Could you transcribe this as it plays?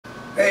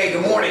Hey,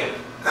 good morning.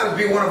 That would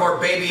be one of our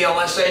baby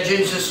LS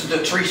engines. This is the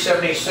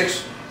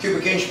 376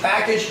 cubic inch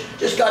package.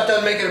 Just got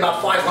done making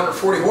about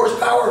 540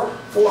 horsepower,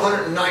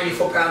 490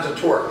 foot-pounds of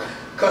torque.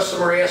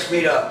 Customer asked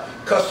me to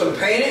custom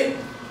paint it.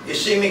 You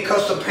see me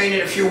custom paint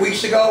it a few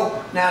weeks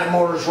ago. Now the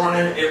motor's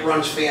running. It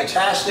runs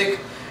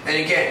fantastic. And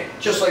again,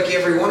 just like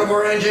every one of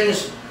our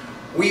engines,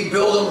 we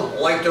build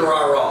them like they're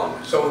our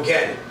own. So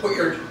again, put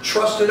your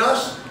trust in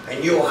us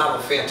and you'll have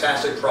a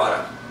fantastic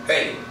product.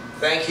 Hey,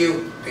 thank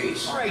you.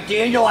 Peace. All right,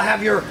 Daniel, I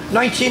have your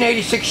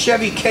 1986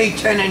 Chevy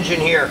K10 engine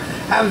here.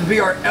 Happens to be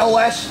our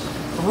LS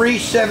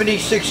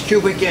 376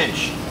 cubic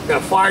inch. I'm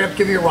gonna fire it up,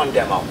 give you a run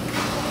demo.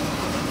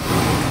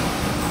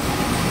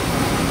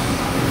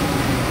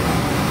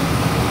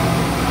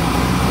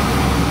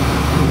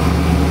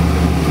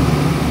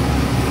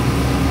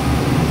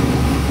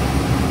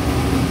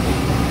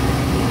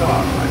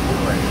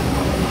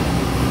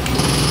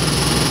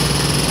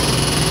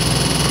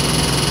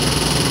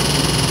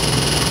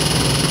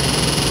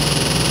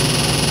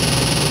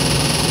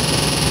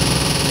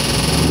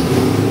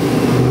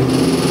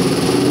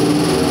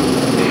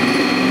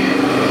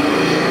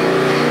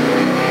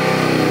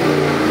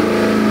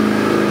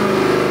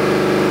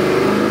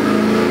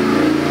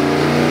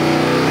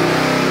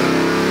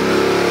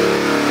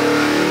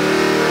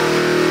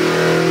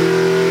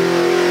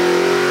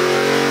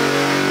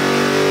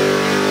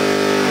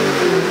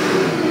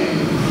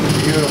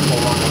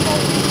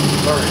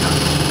 Very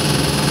nice.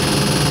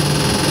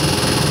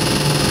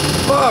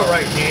 All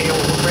right, Daniel,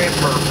 we're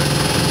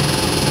perfect.